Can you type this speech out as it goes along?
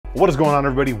What is going on,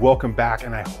 everybody? Welcome back,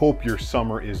 and I hope your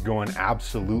summer is going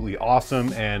absolutely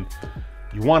awesome. And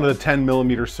you wanted a 10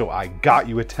 millimeter, so I got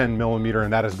you a 10 millimeter,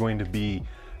 and that is going to be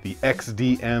the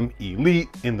XDM Elite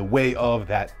in the way of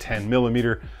that 10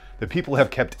 millimeter that people have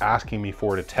kept asking me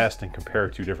for to test and compare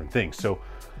to different things. So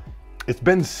it's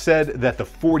been said that the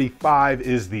 45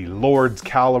 is the Lord's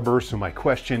caliber. So my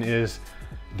question is,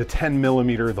 the 10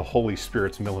 millimeter, the Holy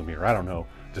Spirit's millimeter? I don't know.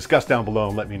 Discuss down below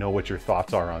and let me know what your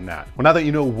thoughts are on that. Well, now that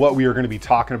you know what we are going to be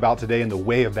talking about today in the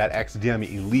way of that XDM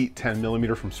Elite 10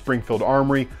 millimeter from Springfield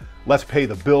Armory, let's pay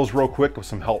the bills real quick with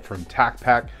some help from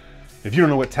TacPack. If you don't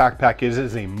know what TacPack is, it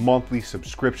is a monthly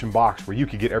subscription box where you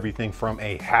can get everything from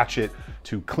a hatchet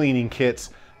to cleaning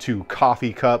kits to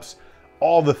coffee cups,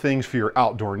 all the things for your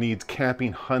outdoor needs,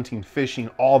 camping, hunting, fishing,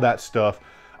 all that stuff.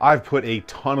 I've put a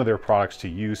ton of their products to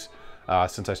use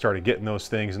since I started getting those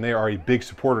things, and they are a big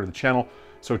supporter of the channel.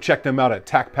 So check them out at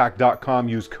tacpack.com,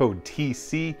 use code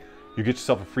TC. You get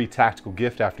yourself a free tactical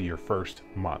gift after your first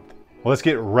month. Well, let's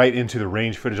get right into the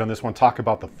range footage on this one. Talk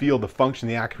about the feel, the function,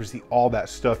 the accuracy, all that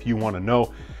stuff you want to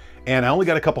know. And I only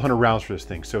got a couple hundred rounds for this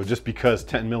thing. So just because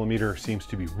 10 millimeter seems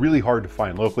to be really hard to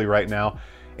find locally right now,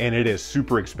 and it is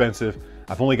super expensive,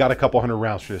 I've only got a couple hundred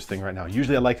rounds for this thing right now.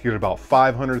 Usually I like to get about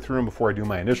 500 through them before I do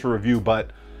my initial review, but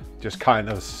just kind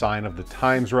of a sign of the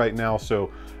times right now.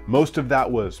 So most of that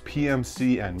was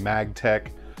PMC and MagTech,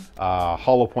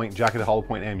 hollow point, jacketed hollow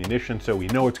point ammunition. So we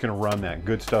know it's gonna run that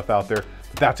good stuff out there.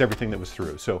 But that's everything that was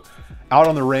through. So out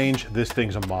on the range, this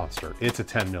thing's a monster. It's a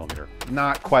 10 millimeter.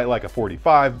 Not quite like a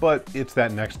 45, but it's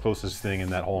that next closest thing in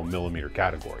that whole millimeter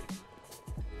category.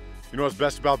 You know what's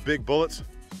best about big bullets?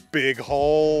 Big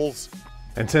holes.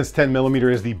 And since 10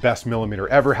 millimeter is the best millimeter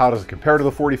ever, how does it compare to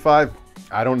the 45?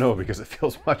 I don't know, because it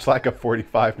feels much like a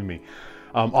 45 to me.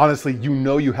 Honestly, you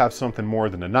know you have something more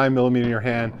than a 9 millimeter in your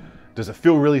hand. Does it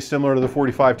feel really similar to the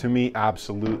 45 to me?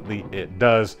 Absolutely, it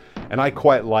does. And I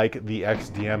quite like the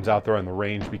XDMs out there on the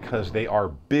range because they are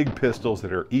big pistols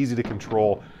that are easy to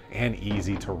control and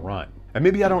easy to run. And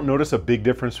maybe I don't notice a big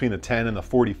difference between the 10 and the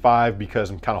 45 because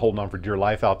I'm kind of holding on for dear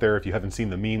life out there. If you haven't seen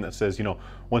the meme that says, you know,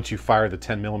 once you fire the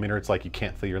 10 millimeter, it's like you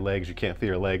can't feel your legs, you can't feel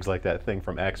your legs, like that thing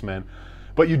from X-Men.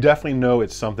 But you definitely know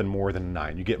it's something more than a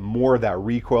 9. You get more of that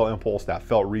recoil impulse, that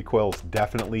felt recoil is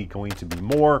definitely going to be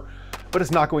more, but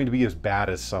it's not going to be as bad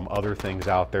as some other things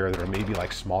out there that are maybe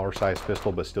like smaller size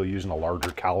pistol, but still using a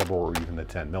larger caliber or even the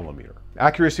 10 millimeter.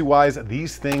 Accuracy wise,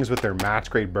 these things with their match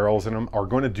grade barrels in them are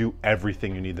going to do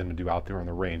everything you need them to do out there on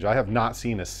the range. I have not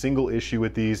seen a single issue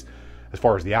with these as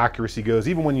far as the accuracy goes,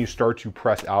 even when you start to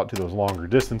press out to those longer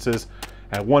distances.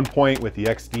 At one point with the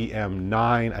XDM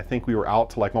 9, I think we were out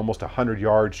to like almost 100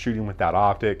 yards shooting with that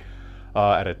optic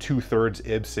at a 2/3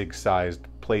 IBSIG sized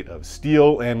plate of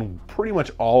steel, and pretty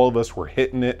much all of us were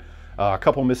hitting it. A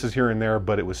couple misses here and there,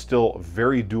 but it was still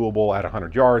very doable at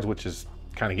 100 yards, which is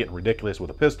kind of getting ridiculous with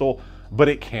a pistol, but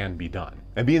it can be done.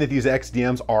 And being that these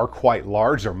XDMs are quite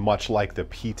large, they're much like the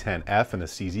P10F and the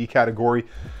CZ category,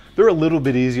 they're a little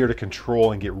bit easier to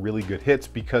control and get really good hits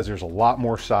because there's a lot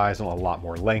more size and a lot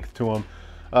more length to them.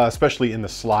 Especially in the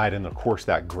slide and of course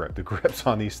that grip. The grips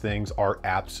on these things are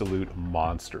absolute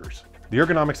monsters. The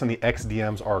ergonomics on the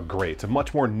XDMs are great. It's a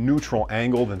much more neutral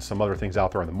angle than some other things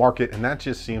out there on the market, and that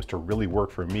just seems to really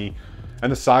work for me.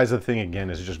 And the size of the thing, again,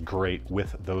 is just great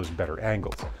with those better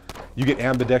angles. You get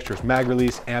ambidextrous mag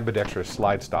release, ambidextrous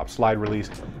slide stop, slide release,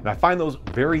 and I find those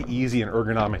very easy and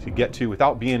ergonomic to get to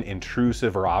without being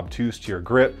intrusive or obtuse to your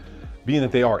grip. Being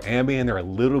that they are ambient, they're a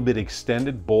little bit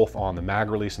extended both on the mag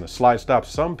release and the slide stop.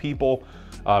 Some people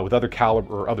with other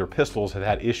caliber or other pistols have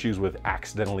had issues with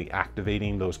accidentally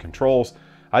activating those controls.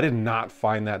 I did not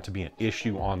find that to be an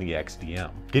issue on the XDM.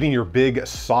 Getting your big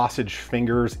sausage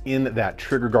fingers in that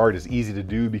trigger guard is easy to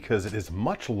do because it is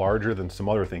much larger than some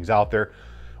other things out there,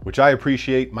 which I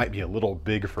appreciate. Might be a little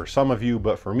big for some of you,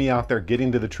 but for me out there,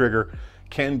 getting to the trigger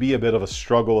can be a bit of a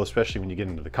struggle, especially when you get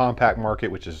into the compact market,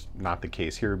 which is not the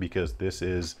case here because this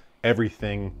is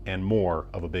everything and more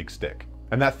of a big stick.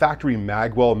 And that factory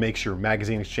magwell makes your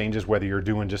magazine exchanges, whether you're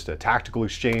doing just a tactical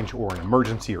exchange or an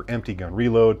emergency or empty gun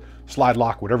reload, slide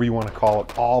lock, whatever you want to call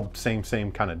it, all same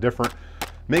kind of different,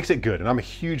 makes it good. And I'm a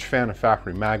huge fan of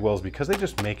factory magwells because they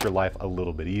just make your life a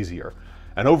little bit easier.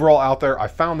 And overall out there, I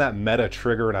found that meta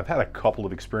trigger, and I've had a couple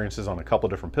of experiences on a couple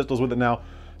of different pistols with it now,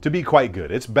 to be quite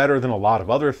good. It's better than a lot of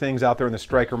other things out there in the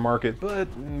striker market, but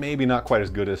maybe not quite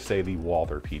as good as, say, the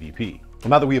Walther PDP.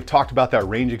 Well, now that we have talked about that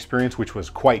range experience, which was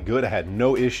quite good, I had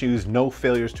no issues, no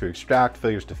failures to extract,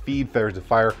 failures to feed, failures to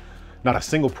fire, not a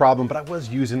single problem, but I was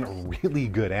using really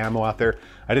good ammo out there.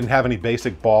 I didn't have any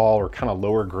basic ball or kind of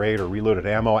lower grade or reloaded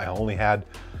ammo. I only had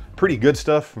pretty good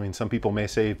stuff. I mean, some people may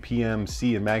say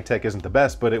PMC and Magtech isn't the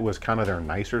best, but it was kind of their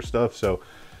nicer stuff. So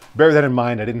bear that in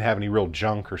mind. I didn't have any real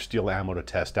junk or steel ammo to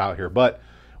test out here, but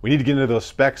we need to get into those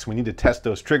specs. We need to test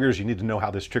those triggers. You need to know how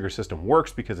this trigger system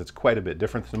works because it's quite a bit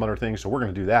different than some other things. So we're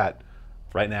going to do that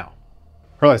right now.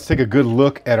 All right, let's take a good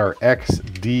look at our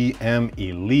XDM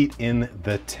Elite in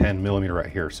the 10mm right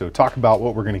here. So talk about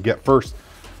what we're going to get first.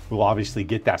 We'll obviously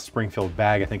get that Springfield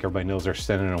bag. I think everybody knows they're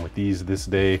sending them with these this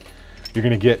day. You're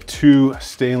going to get 2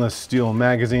 stainless steel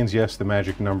magazines. Yes, the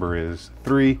magic number is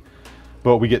 3,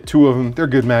 but we get 2 of them. They're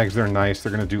good mags. They're nice.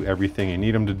 They're going to do everything you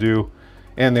need them to do.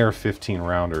 And they're 15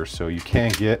 rounders. So you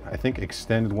can get, I think,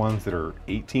 extended ones that are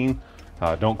 18.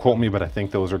 Don't quote me, but I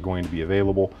think those are going to be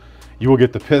available. You will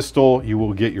get the pistol, you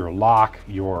will get your lock,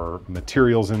 your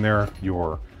materials in there,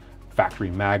 your factory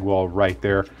magwell right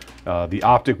there. The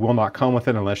optic will not come with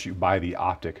it unless you buy the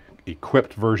optic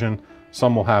equipped version.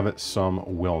 Some will have it, some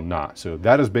will not. So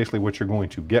that is basically what you're going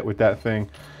to get with that thing.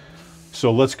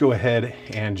 So let's go ahead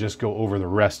and just go over the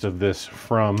rest of this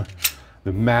from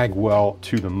the magwell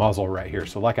to the muzzle right here.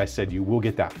 So like I said, you will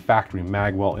get that factory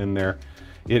magwell in there.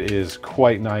 It is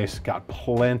quite nice, got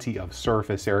plenty of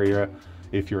surface area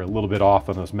if you're a little bit off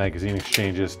on those magazine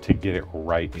exchanges to get it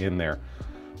right in there.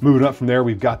 Moving up from there,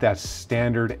 we've got that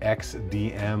standard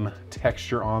XDM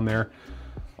texture on there.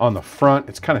 On the front,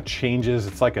 it's kind of changes.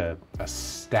 It's like a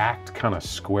stacked kind of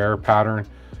square pattern.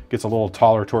 Gets a little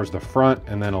taller towards the front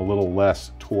and then a little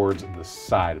less towards the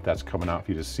side, if that's coming out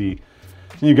for you to see.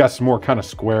 And you've got some more kind of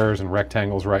squares and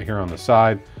rectangles right here on the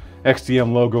side.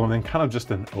 XDM logo, and then kind of just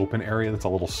an open area that's a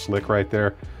little slick right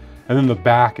there. And then the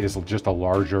back is just a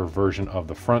larger version of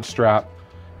the front strap.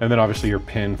 And then obviously your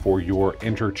pin for your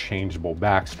interchangeable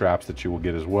back straps that you will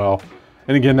get as well.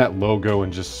 And again, that logo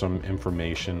and just some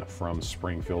information from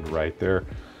Springfield right there.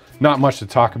 Not much to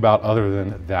talk about other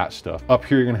than that stuff. Up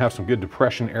here, you're gonna have some good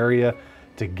depression area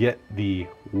to get the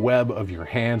web of your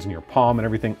hands and your palm and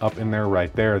everything up in there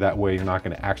right there. That way you're not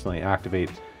gonna accidentally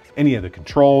activate any of the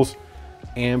controls.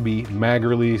 Ambi mag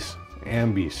release,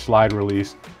 Ambi slide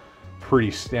release.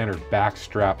 Pretty standard back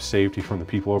strap safety from the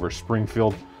people over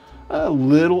Springfield. A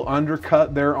little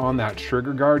undercut there on that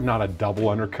trigger guard, not a double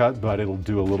undercut, but it'll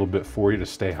do a little bit for you to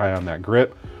stay high on that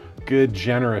grip. Good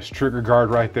generous trigger guard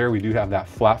right there. We do have that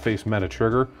flat face meta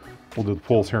trigger. We'll do the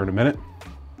pulls here in a minute.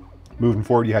 Moving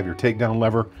forward, you have your takedown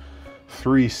lever,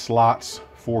 3 slots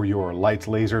for your lights,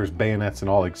 lasers, bayonets, and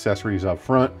all accessories up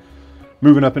front.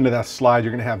 Moving up into that slide,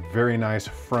 you're gonna have very nice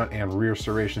front and rear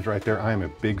serrations right there. I am a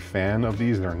big fan of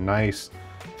these. They're nice,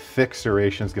 thick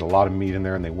serrations, get a lot of meat in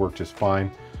there and they work just fine.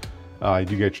 You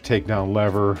get your takedown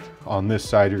lever. On this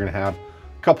side, you're gonna have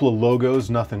a couple of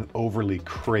logos, nothing overly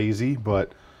crazy,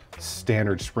 but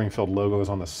standard Springfield logos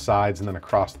on the sides and then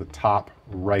across the top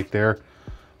right there.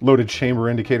 Loaded chamber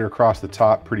indicator across the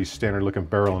top, pretty standard looking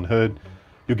barrel and hood.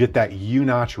 You'll get that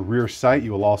U-notch rear sight.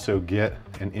 You will also get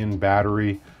an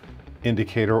in-battery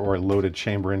indicator or a loaded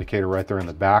chamber indicator right there in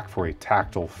the back for a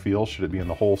tactile feel should it be in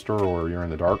the holster or you're in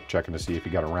the dark checking to see if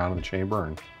you got a round in the chamber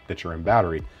and that you're in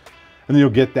battery. And then you'll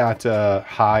get that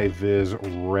high vis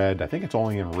red. I think it's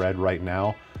only in red right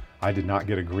now. I did not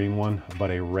get a green one,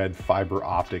 but a red fiber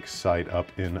optic sight up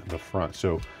in the front.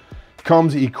 So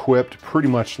comes equipped pretty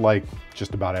much like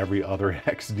just about every other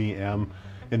XDM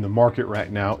in the market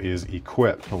right now is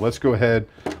equipped. So let's go ahead,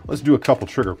 let's do a couple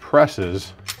trigger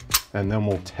presses and then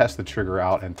we'll test the trigger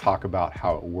out and talk about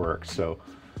how it works. So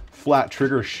flat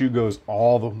trigger, shoe goes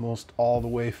almost all the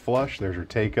way flush. There's your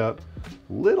take up,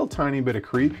 little tiny bit of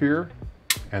creep here,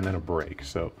 and then a break.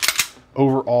 So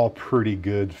overall pretty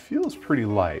good, feels pretty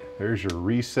light. There's your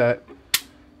reset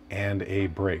and a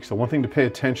break. So one thing to pay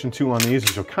attention to on these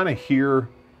is you'll kind of hear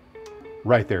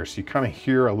right there. So you kind of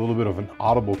hear a little bit of an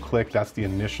audible click. That's the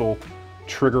initial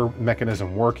trigger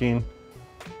mechanism working.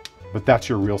 But that's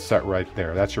your real set right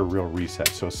there. That's your real reset.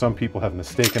 So some people have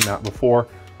mistaken that before,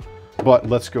 but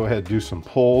let's go ahead and do some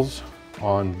pulls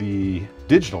on the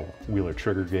digital Wheeler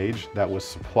trigger gauge that was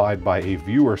supplied by a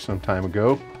viewer some time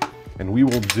ago. And we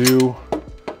will do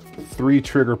 3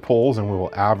 trigger pulls and we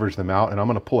will average them out. And I'm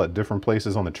gonna pull at different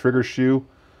places on the trigger shoe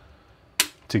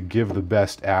to give the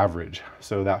best average.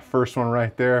 So that first one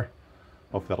right there,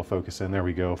 hope that'll focus in, there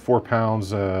we go. 4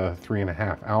 pounds,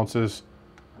 3.5 ounces.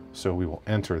 So we will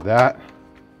enter that.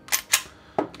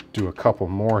 Do a couple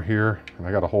more here. And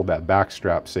I gotta hold that back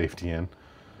strap safety in.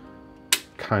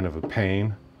 Kind of a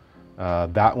pain.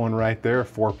 That one right there,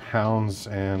 4 pounds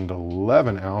and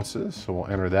 11 ounces. So we'll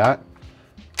enter that.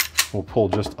 We'll pull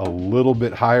just a little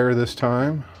bit higher this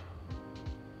time.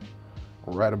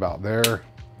 Right about there.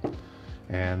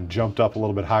 and jumped up a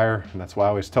little bit higher. And that's why I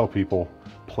always tell people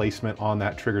placement on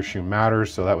that trigger shoe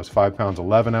matters. So that was 5 pounds,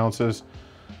 11 ounces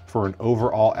for an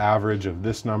overall average of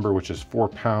this number, which is 4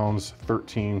 pounds,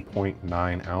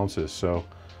 13.9 ounces. So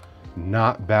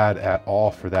not bad at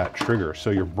all for that trigger. So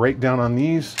your breakdown on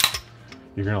these,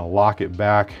 you're gonna lock it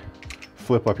back,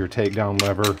 flip up your takedown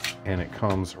lever, and it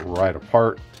comes right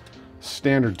apart.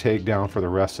 Standard takedown for the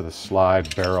rest of the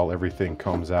slide, barrel, everything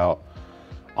comes out.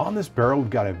 On this barrel, we've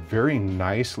got a very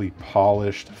nicely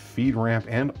polished feed ramp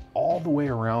and all the way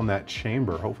around that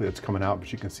chamber. Hopefully it's coming out,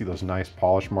 but you can see those nice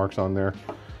polish marks on there.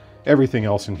 Everything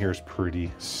else in here is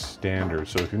pretty standard.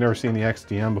 So if you've never seen the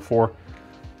XDM before,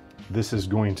 this is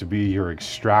going to be your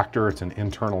extractor. It's an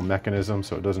internal mechanism,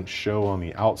 so it doesn't show on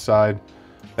the outside.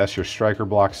 That's your striker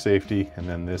block safety, and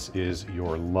then this is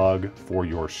your lug for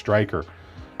your striker.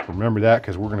 Remember that,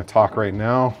 because we're going to talk right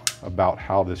now about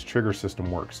how this trigger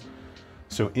system works.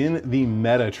 So in the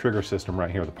meta trigger system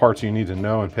right here, the parts you need to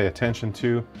know and pay attention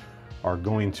to are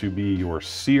going to be your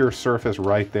sear surface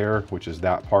right there, which is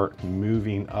that part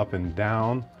moving up and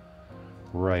down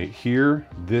right here.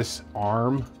 This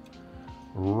arm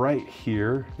right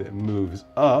here that moves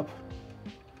up,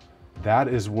 that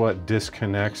is what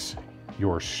disconnects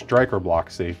your striker block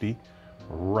safety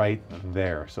right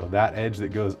there. So that edge that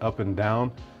goes up and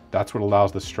down, that's what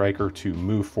allows the striker to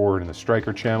move forward in the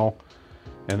striker channel.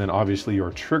 And then obviously your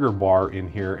trigger bar in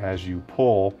here as you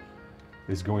pull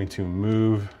is going to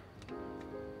move,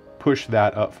 push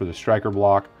that up for the striker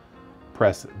block,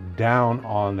 press down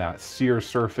on that sear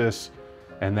surface,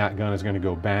 and that gun is going to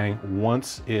go bang.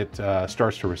 Once it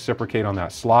starts to reciprocate on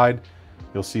that slide,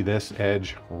 you'll see this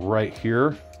edge right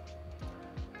here.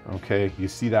 Okay, you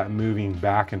see that moving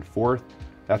back and forth.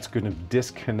 That's going to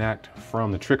disconnect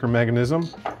from the trigger mechanism,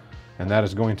 and that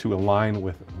is going to align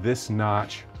with this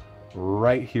notch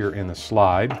right here in the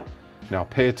slide. Now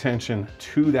pay attention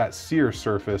to that sear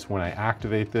surface. When I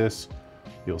activate this,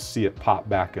 you'll see it pop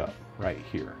back up right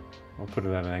here. I'll put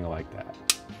it at an angle like that.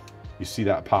 You see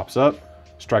that pops up.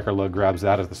 Striker lug grabs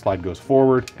that as the slide goes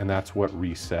forward, and that's what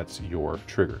resets your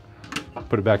trigger.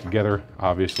 Put it back together,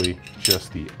 obviously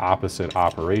just the opposite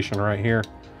operation right here.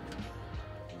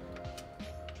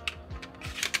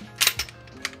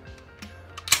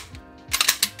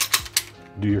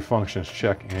 Do your functions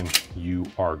check, and you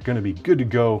are gonna be good to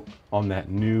go on that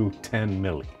new 10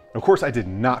 milli. Of course, I did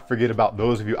not forget about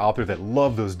those of you out there that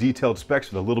love those detailed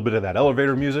specs with a little bit of that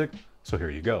elevator music, so here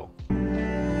you go.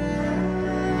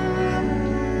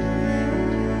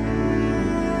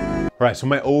 All right, so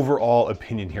my overall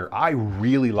opinion here, I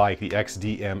really like the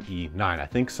XDM E9. I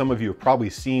think some of you have probably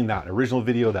seen that original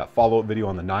video, that follow-up video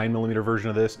on the 9mm version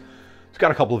of this. It's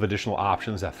got a couple of additional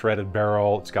options, that threaded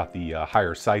barrel, it's got the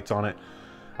higher sights on it.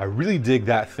 I really dig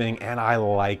that thing, and I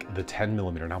like the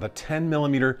 10mm. Now the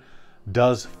 10mm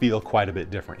does feel quite a bit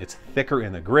different. It's thicker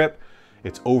in the grip.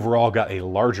 It's overall got a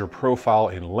larger profile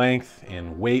in length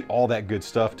and weight, all that good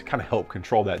stuff to kind of help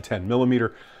control that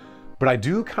 10mm. But I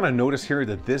do kind of notice here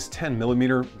that this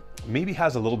 10mm maybe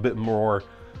has a little bit more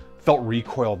felt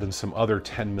recoil than some other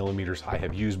 10mm I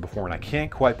have used before, and I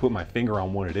can't quite put my finger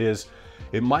on what it is.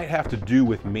 It might have to do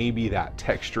with maybe that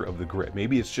texture of the grip.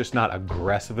 Maybe it's just not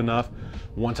aggressive enough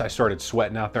once I started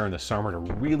sweating out there in the summer to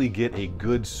really get a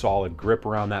good solid grip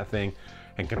around that thing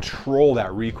and control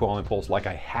that recoil impulse like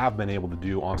I have been able to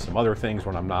do on some other things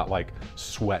when I'm not like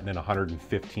sweating in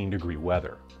 115-degree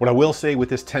weather. What I will say with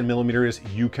this 10mm is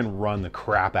you can run the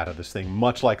crap out of this thing,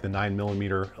 much like the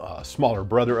 9mm smaller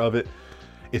brother of it.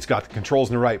 It's got the controls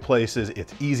in the right places,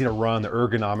 it's easy to run, the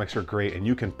ergonomics are great, and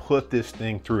you can put this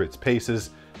thing through its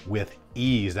paces with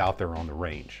ease out there on the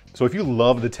range. So if you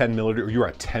love the 10mm or you're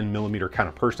a 10mm kind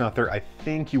of person out there, I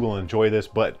think you will enjoy this,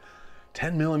 but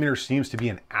 10mm seems to be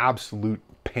an absolute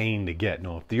pain to get.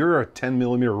 Now, if you're a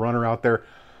 10mm runner out there,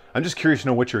 I'm just curious to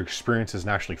know what your experience is in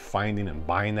actually finding and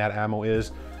buying that ammo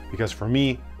is, because for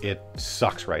me, it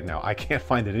sucks right now. I can't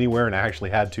find it anywhere, and I actually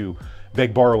had to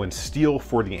beg, borrow, and steal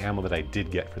for the ammo that I did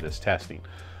get for this testing.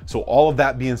 So all of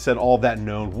that being said, all of that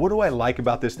known, what do I like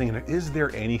about this thing? And is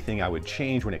there anything I would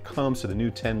change when it comes to the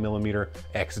new 10mm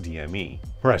XDME?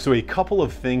 All right, so a couple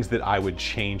of things that I would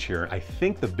change here. I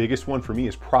think the biggest one for me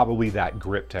is probably that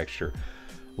grip texture.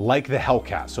 Like the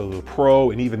Hellcat, so the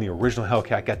Pro and even the original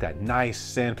Hellcat got that nice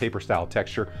sandpaper style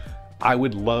texture. I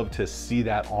would love to see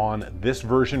that on this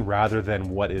version rather than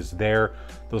what is there.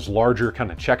 Those larger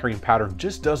kind of checkering pattern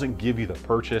just doesn't give you the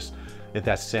purchase that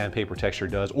that sandpaper texture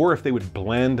does. Or if they would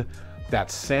blend that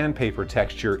sandpaper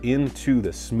texture into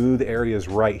the smooth areas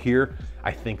right here,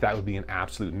 I think that would be an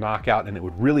absolute knockout, and it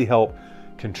would really help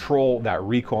control that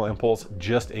recoil impulse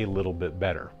just a little bit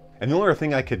better. And the only other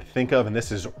thing I could think of, and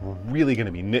this is really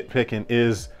gonna be nitpicking,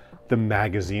 is the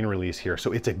magazine release here.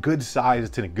 So it's a good size,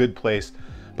 it's in a good place,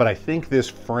 but I think this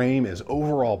frame is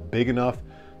overall big enough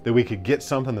that we could get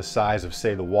something the size of,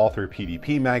 say, the Walther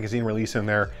PDP magazine release in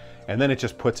there, and then it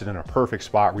just puts it in a perfect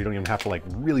spot where you don't even have to like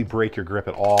really break your grip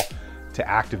at all to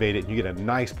activate it. You get a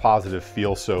nice positive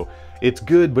feel. So it's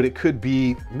good, but it could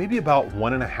be maybe about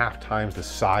 1.5 times the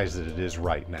size that it is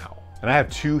right now. And I have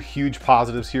two huge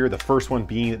positives here. The first one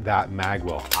being that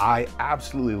magwell. I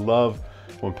absolutely love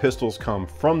when pistols come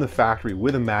from the factory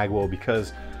with a magwell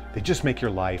because they just make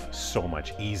your life so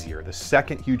much easier. The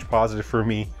second huge positive for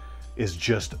me is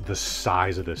just the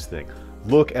size of this thing.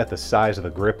 Look at the size of the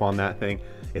grip on that thing.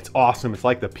 It's awesome. It's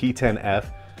like the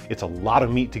P10F. It's a lot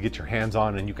of meat to get your hands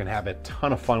on, and you can have a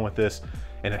ton of fun with this.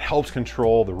 And it helps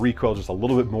control the recoil just a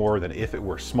little bit more than if it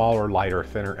were smaller, lighter,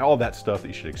 thinner, all that stuff that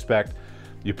you should expect.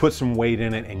 You put some weight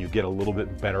in it and you get a little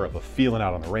bit better of a feeling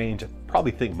out on the range. I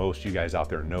probably think most of you guys out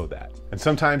there know that. And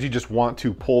sometimes you just want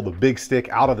to pull the big stick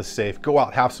out of the safe, go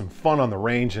out, have some fun on the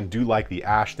range, and do like the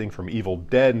Ash thing from Evil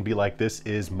Dead and be like, this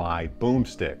is my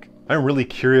boomstick. I'm really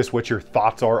curious what your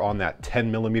thoughts are on that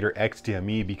 10mm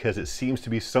XDME, because it seems to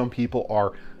be some people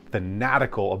are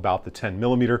fanatical about the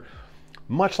 10mm,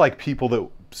 much like people that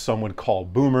some would call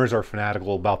boomers are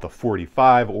fanatical about the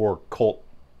 45 or Colt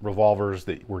revolvers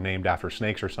that were named after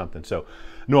snakes or something. So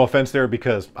no offense there,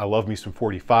 because I love me some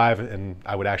 45 and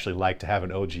I would actually like to have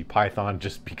an OG Python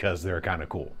just because they're kind of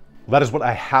cool. Well, that is what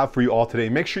I have for you all today.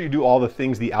 Make sure you do all the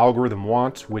things the algorithm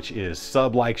wants, which is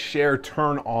sub, like, share,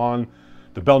 turn on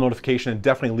the bell notification, and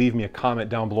definitely leave me a comment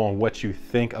down below on what you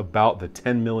think about the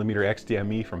 10mm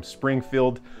XDME from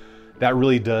Springfield. That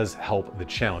really does help the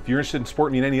channel. If you're interested in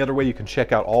supporting me in any other way, you can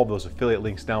check out all those affiliate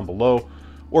links down below,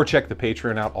 or check the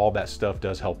Patreon out. All that stuff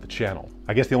does help the channel.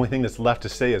 I guess the only thing that's left to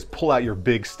say is pull out your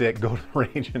big stick, go to the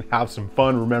range and have some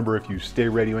fun. Remember, if you stay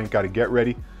ready, you ain't got to get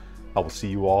ready. I will see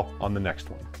you all on the next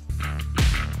one.